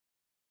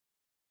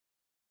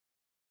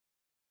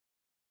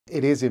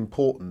It is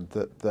important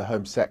that the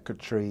Home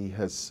Secretary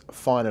has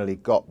finally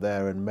got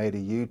there and made a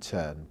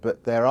U-turn,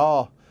 but there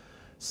are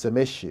some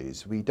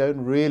issues. We don't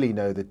really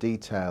know the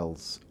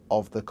details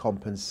of the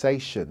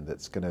compensation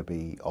that's going to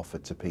be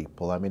offered to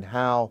people. I mean,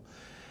 how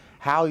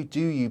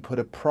do you put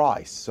a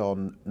price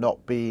on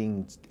not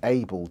being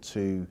able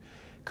to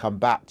come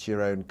back to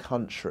your own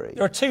country?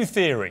 There are two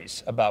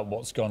theories about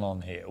what's gone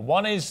on here.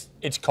 One is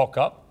it's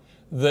cock-up,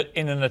 that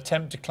in an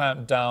attempt to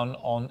clamp down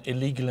on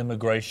illegal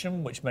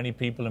immigration, which many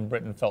people in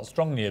Britain felt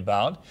strongly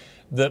about,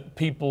 that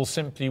people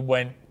simply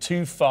went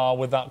too far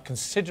without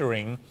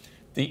considering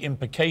the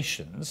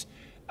implications.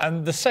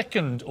 And the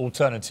second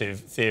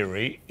alternative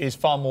theory is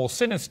far more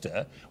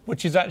sinister,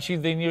 which is actually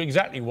they knew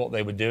exactly what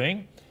they were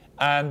doing,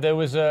 and there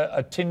was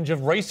a tinge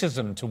of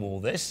racism to all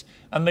this,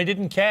 and they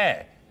didn't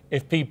care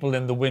if people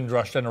in the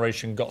Windrush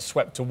generation got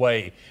swept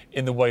away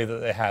in the way that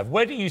they have.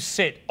 Where do you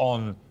sit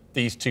on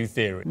these two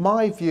theories?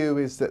 My view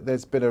is that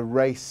there's been a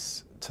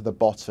race to the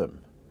bottom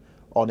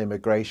on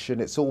immigration.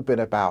 It's all been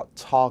about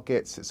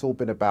targets, it's all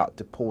been about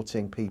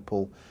deporting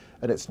people,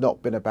 and it's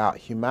not been about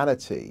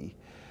humanity.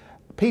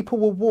 People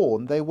were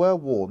warned, they were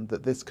warned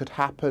that this could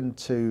happen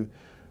to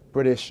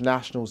British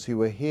nationals who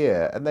were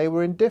here, and they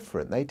were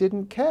indifferent, they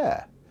didn't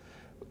care.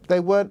 We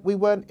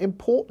weren't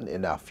important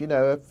enough. You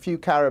know, a few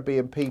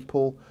Caribbean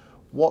people,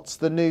 what's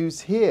the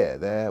news here?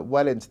 They're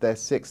well into their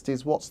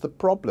 60s, what's the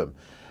problem?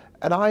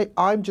 And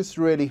I'm just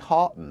really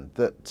heartened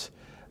that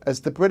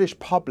as the British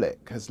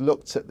public has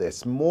looked at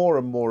this more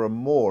and more and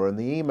more, and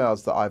the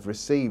emails that I've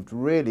received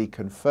really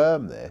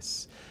confirm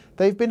this,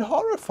 they've been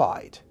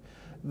horrified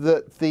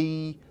that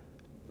the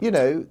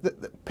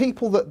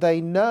people that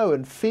they know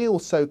and feel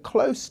so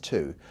close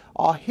to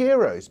are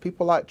heroes,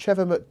 people like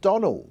Trevor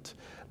McDonald,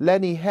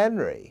 Lenny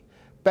Henry,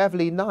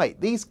 Beverly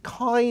Knight, these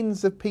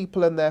kinds of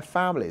people and their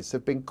families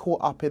have been caught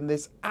up in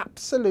this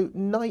absolute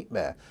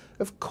nightmare.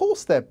 Of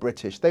course they're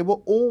British, they were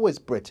always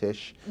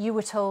British. You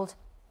were told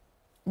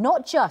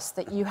not just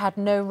that you had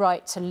no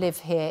right to live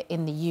here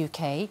in the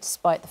UK,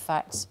 despite the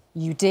fact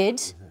you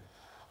did,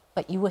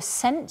 but you were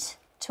sent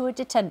to a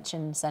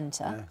detention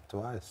centre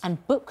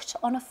and booked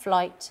on a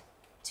flight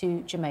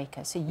to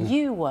Jamaica. So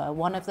you were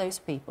one of those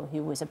people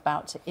who was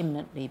about to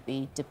imminently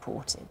be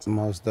deported.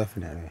 Most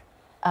definitely.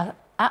 An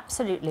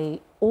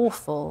absolutely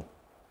awful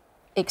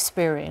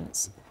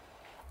experience.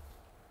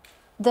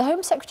 The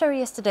Home Secretary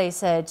yesterday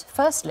said,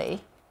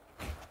 firstly,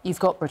 you've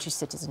got British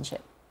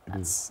citizenship.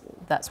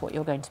 That's what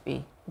you're going to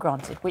be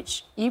granted,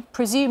 which you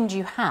presumed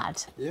you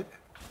had. Yep.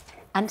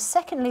 And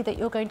secondly, that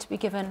you're going to be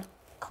given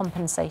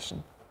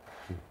compensation.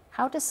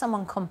 How does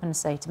someone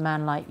compensate a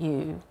man like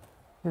you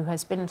who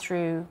has been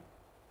through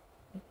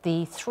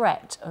the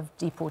threat of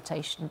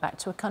deportation back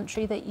to a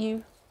country that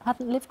you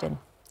hadn't lived in?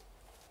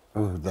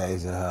 Oh, that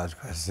is a hard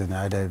question.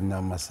 I don't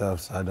know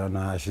myself, so I don't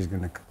know how she's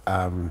going to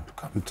come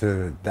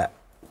to that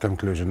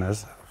conclusion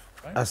herself.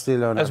 Right. I still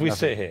don't know. As we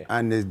sit here.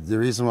 And the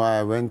reason why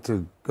I went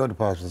to go to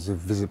Paris was to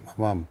visit my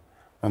mum.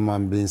 My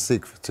mum being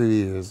sick for 2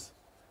 years.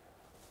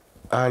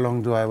 How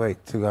long do I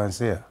wait to go and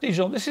see her?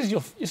 Dijon, this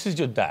is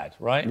your dad,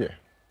 right? Yeah.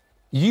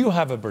 You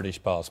have a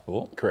British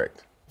passport.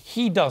 Correct.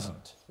 He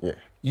doesn't. Yeah.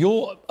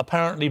 You're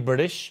apparently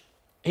British.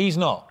 He's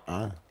not.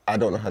 I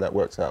don't know how that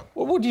works out.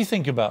 Well, what do you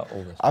think about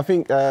all this? I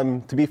think,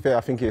 to be fair,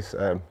 I think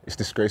it's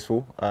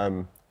disgraceful.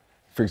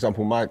 For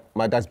example,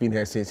 my dad's been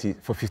here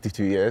for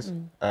 52 years.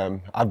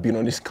 I've been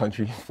on this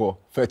country for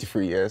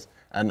 33 years,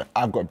 and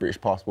I've got a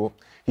British passport.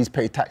 He's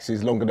paid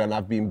taxes longer than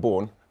I've been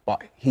born,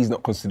 but he's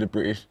not considered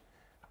British.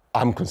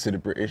 I'm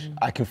considered British.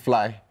 I can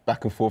fly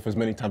back and forth as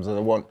many times as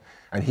I want,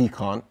 and he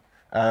can't.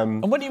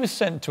 And when he was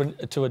sent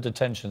to a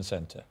detention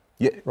centre,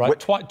 yeah, right,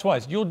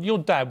 twice, your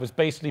dad was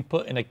basically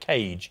put in a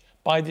cage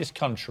by this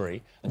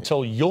country and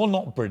told, you're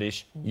not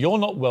British, you're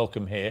not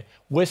welcome here,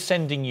 we're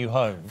sending you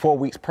home. 4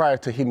 weeks prior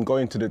to him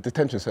going to the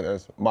detention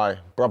centres, my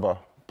brother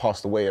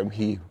passed away and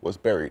he was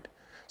buried.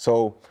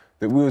 So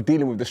we were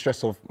dealing with the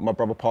stress of my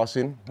brother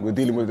passing, we were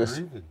dealing with this,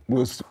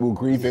 we were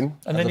grieving.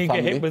 And then you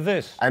get hit with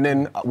this. And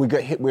then we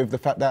get hit with the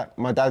fact that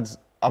my dad's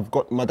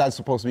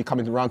supposed to be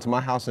coming around to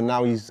my house and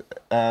now he's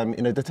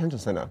in a detention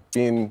centre,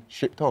 being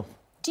shipped off.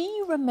 Do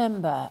you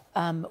remember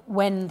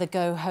when the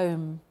Go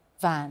Home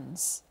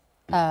vans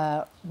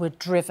were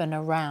driven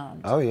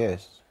around? Oh,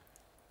 yes.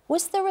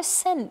 Was there a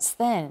sense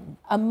then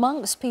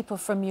amongst people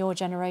from your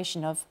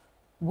generation of,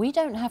 we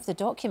don't have the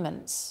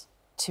documents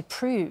to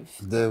prove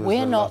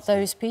we're not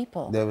those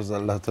people? There was a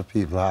lot of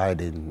people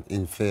hiding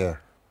in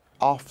fear.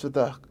 After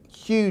the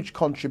huge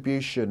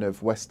contribution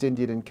of West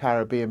Indian and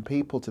Caribbean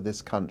people to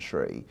this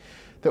country,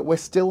 that we're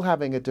still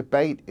having a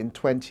debate in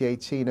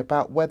 2018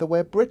 about whether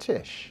we're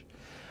British.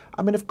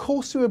 I mean, of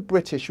course we were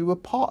British. We were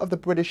part of the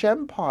British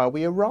Empire.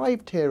 We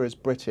arrived here as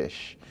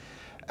British.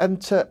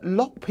 And to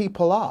lock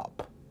people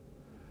up,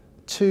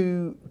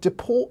 to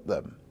deport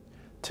them,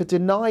 to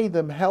deny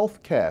them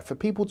health care, for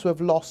people to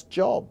have lost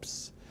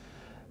jobs.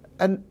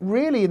 And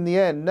really, in the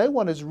end, no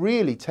one has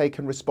really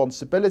taken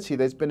responsibility.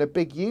 There's been a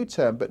big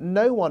U-turn, but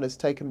no one has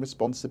taken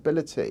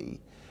responsibility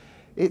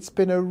it's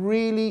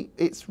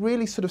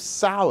really sort of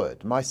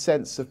soured my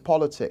sense of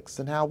politics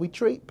and how we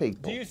treat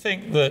people. Do you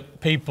think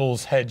that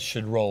people's heads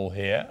should roll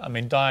here? I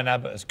mean, Diane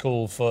Abbott has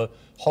called for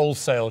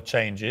wholesale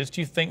changes.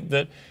 Do you think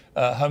that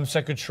Home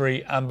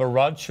Secretary Amber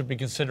Rudd should be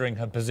considering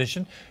her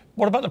position?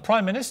 What about the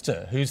Prime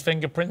Minister, whose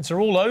fingerprints are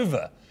all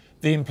over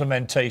the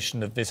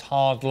implementation of this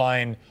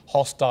hardline,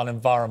 hostile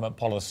environment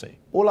policy?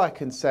 All I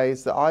can say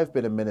is that I've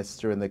been a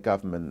minister in the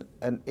government,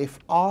 and if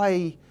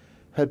I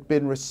had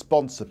been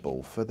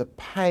responsible for the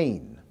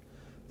pain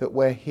that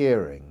we're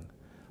hearing,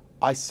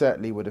 I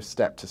certainly would have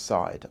stepped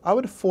aside. I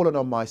would have fallen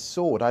on my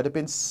sword. I'd have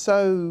been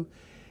so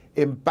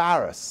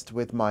embarrassed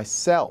with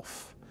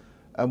myself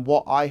and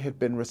what I had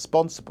been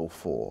responsible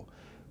for.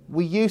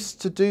 We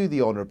used to do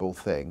the honourable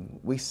thing.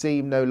 We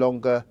seem no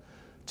longer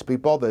to be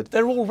bothered.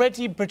 They're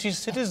already British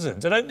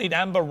citizens. They don't need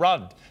Amber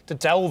Rudd to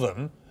tell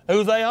them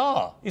who they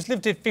are. He's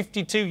lived here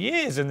 52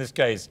 years in this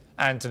case,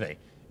 Anthony.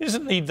 He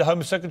doesn't need the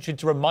Home Secretary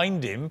to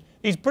remind him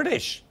he's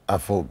British. I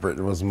thought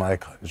Britain was my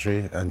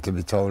country, and to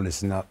be told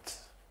it's not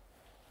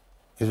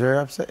is very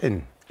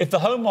upsetting. If the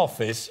Home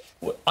Office...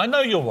 I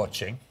know you're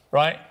watching,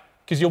 right?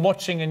 Because you're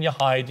watching and you're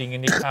hiding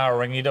and you're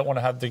cowering and you don't want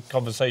to have the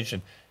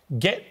conversation.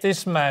 Get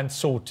this man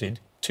sorted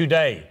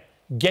today.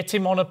 Get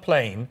him on a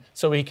plane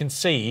so he can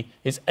see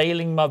his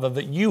ailing mother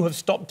that you have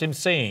stopped him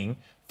seeing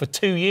for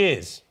 2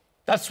 years.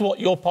 That's what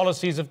your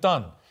policies have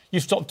done.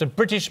 You've stopped a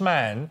British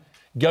man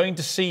going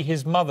to see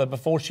his mother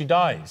before she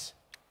dies.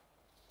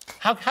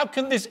 How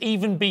can this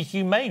even be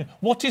humane?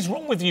 What is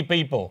wrong with you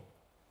people?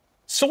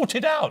 Sort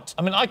it out.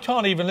 I mean, I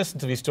can't even listen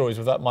to these stories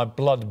without my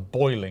blood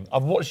boiling.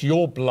 I've watched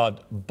your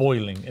blood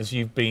boiling as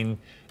you've been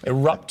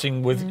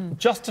erupting with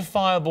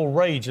justifiable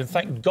rage, and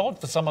thank God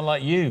for someone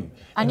like you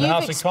in the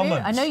House of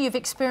Commons. I know you've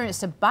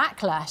experienced a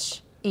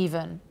backlash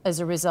even as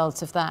a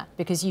result of that,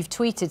 because you've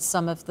tweeted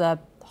some of the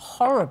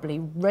horribly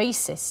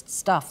racist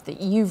stuff that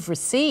you've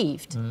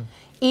received,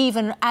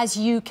 even as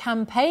you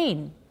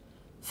campaign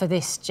for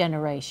this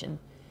generation.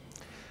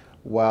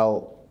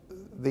 Well,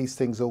 these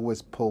things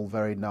always pull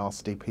very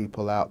nasty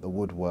people out the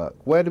woodwork.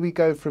 Where do we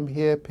go from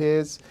here,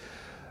 Piers?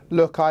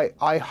 Look,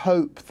 I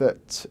hope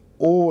that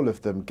all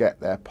of them get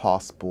their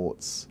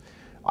passports.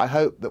 I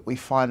hope that we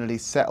finally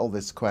settle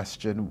this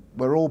question.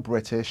 We're all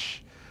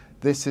British.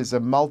 This is a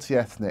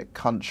multi-ethnic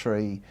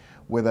country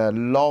with a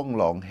long,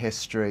 long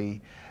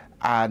history.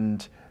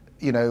 And,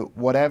 you know,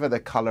 whatever the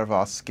colour of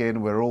our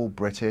skin, we're all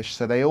British,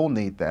 so they all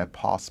need their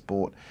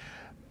passport.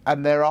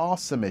 And there are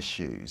some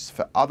issues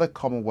for other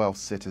Commonwealth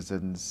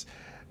citizens.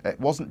 It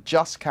wasn't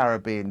just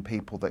Caribbean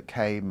people that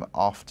came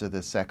after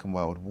the Second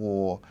World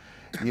War.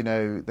 You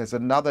know, there's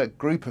another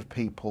group of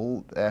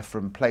people. They're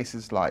from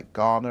places like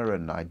Ghana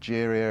and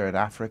Nigeria and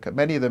Africa.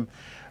 Many of them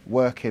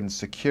work in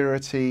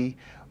security,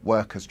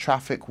 work as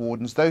traffic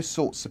wardens, those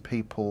sorts of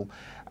people.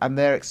 And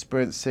they're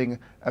experiencing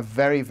a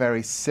very,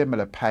 very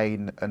similar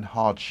pain and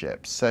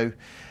hardship. So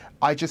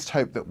I just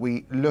hope that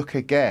we look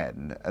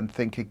again and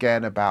think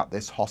again about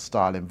this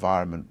hostile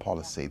environment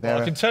policy. There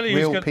are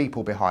real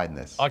people behind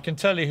this. I can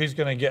tell you who's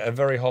going to get a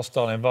very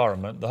hostile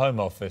environment, the Home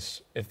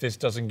Office, if this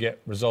doesn't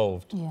get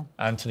resolved. Yeah.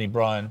 Anthony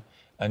Bryan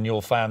and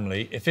your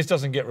family. If this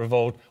doesn't get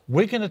resolved,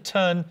 we're going to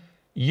turn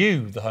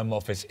you, the Home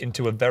Office,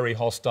 into a very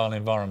hostile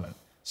environment.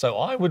 So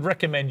I would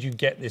recommend you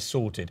get this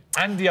sorted,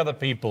 and the other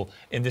people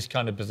in this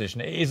kind of position.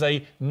 It is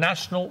a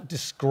national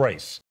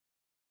disgrace